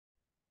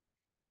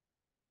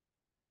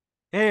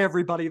Hey,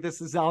 everybody, this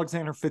is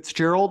Alexander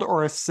Fitzgerald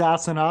or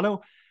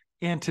Assassinato,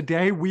 and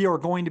today we are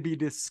going to be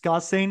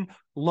discussing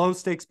low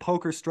stakes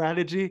poker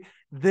strategy.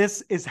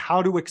 This is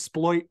how to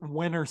exploit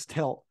winner's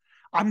tilt.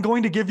 I'm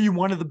going to give you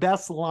one of the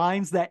best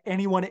lines that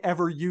anyone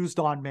ever used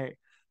on me.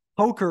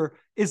 Poker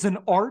is an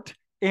art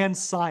and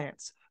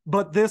science,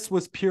 but this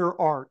was pure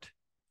art.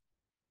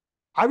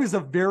 I was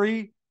a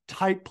very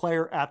tight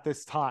player at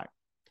this time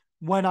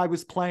when I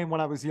was playing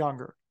when I was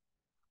younger.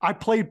 I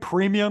played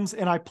premiums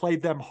and I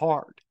played them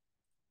hard.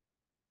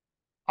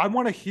 I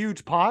won a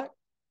huge pot.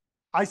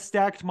 I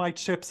stacked my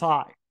chips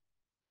high.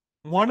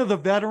 One of the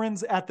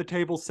veterans at the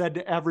table said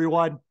to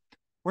everyone,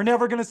 "We're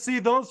never going to see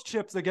those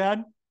chips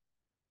again."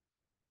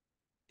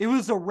 It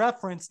was a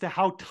reference to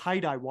how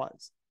tight I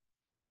was.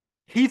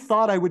 He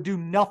thought I would do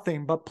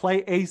nothing but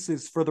play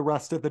aces for the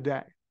rest of the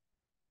day.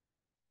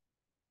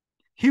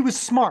 He was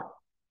smart.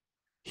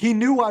 He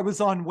knew I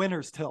was on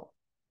winner's tilt.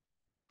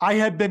 I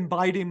had been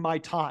biding my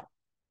time.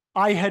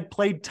 I had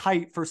played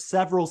tight for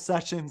several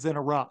sessions in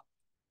a row.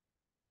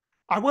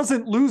 I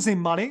wasn't losing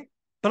money,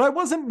 but I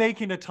wasn't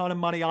making a ton of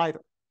money either.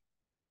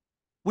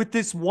 With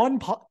this one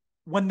pot,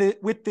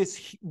 with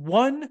this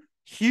one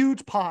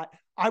huge pot,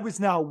 I was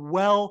now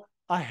well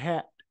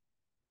ahead.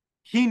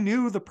 He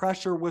knew the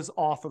pressure was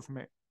off of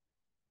me.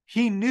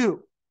 He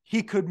knew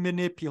he could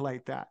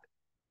manipulate that.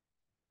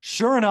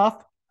 Sure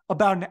enough,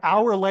 about an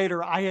hour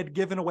later, I had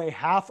given away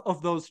half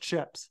of those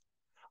chips.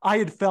 I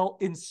had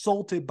felt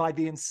insulted by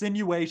the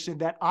insinuation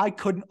that I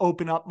couldn't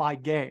open up my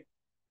game.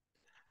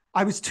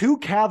 I was too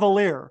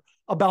cavalier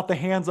about the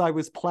hands I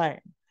was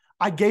playing.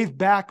 I gave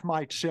back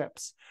my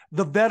chips.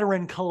 The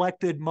veteran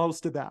collected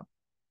most of them.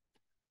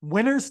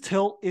 Winner's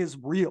tilt is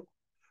real.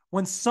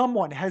 When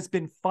someone has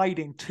been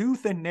fighting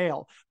tooth and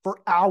nail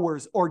for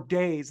hours or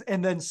days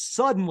and then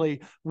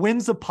suddenly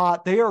wins a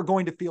pot, they are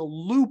going to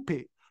feel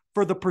loopy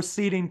for the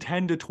preceding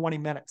 10 to 20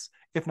 minutes,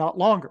 if not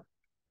longer.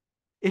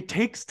 It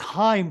takes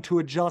time to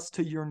adjust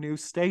to your new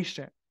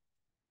station.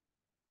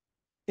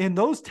 In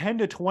those 10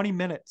 to 20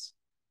 minutes,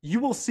 you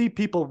will see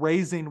people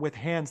raising with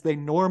hands they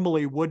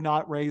normally would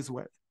not raise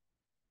with.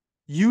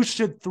 You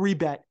should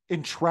 3-bet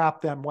and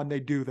trap them when they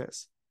do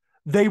this.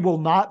 They will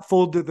not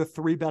fold to the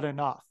 3-bet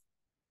enough.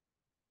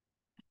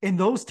 In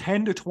those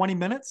 10 to 20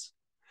 minutes,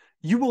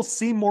 you will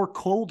see more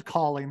cold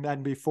calling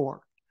than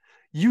before.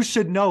 You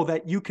should know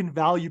that you can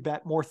value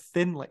bet more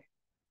thinly.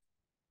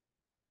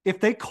 If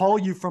they call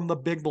you from the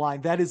big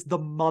blind, that is the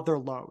mother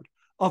load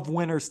of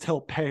winner's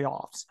tilt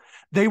payoffs.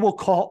 They will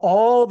call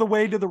all the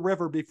way to the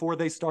river before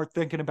they start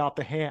thinking about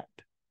the hand.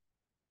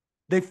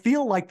 They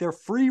feel like they're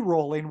free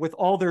rolling with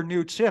all their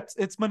new chips.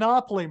 It's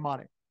monopoly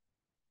money.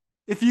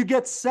 If you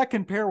get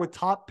second pair with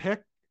top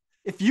pick,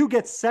 if you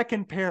get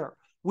second pair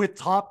with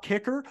top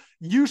kicker,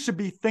 you should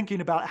be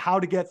thinking about how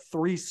to get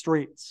 3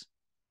 streets.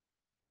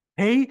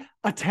 Pay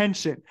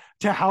attention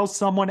to how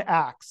someone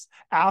acts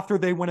after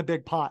they win a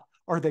big pot.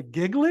 Are they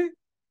giggly?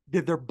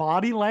 Did their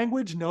body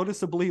language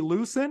noticeably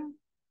loosen?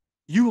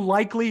 You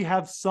likely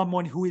have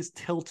someone who is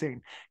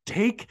tilting.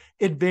 Take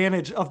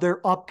advantage of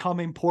their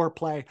upcoming poor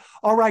play.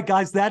 All right,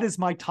 guys, that is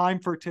my time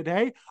for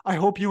today. I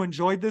hope you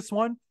enjoyed this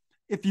one.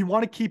 If you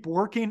want to keep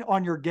working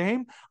on your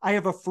game, I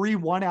have a free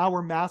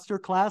 1-hour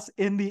masterclass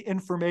in the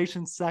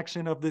information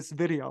section of this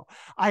video.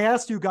 I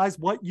asked you guys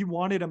what you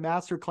wanted a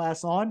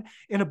masterclass on,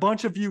 and a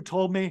bunch of you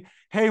told me,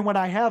 hey, when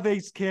I have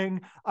ace king,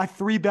 I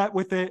 3-bet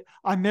with it,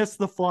 I miss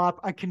the flop,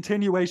 I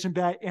continuation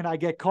bet, and I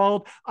get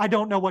called. I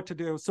don't know what to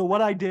do. So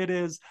what I did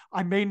is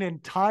I made an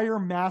entire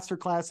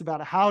masterclass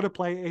about how to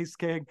play ace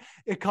king.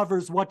 It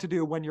covers what to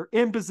do when you're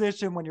in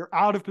position, when you're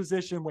out of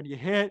position, when you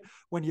hit,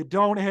 when you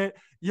don't hit.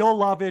 You'll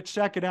love it.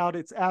 Check it out.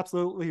 It's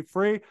absolutely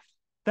free.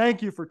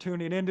 Thank you for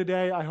tuning in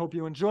today. I hope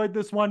you enjoyed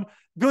this one.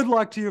 Good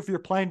luck to you if you're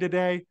playing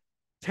today.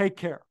 Take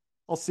care.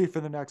 I'll see you for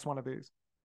the next one of these.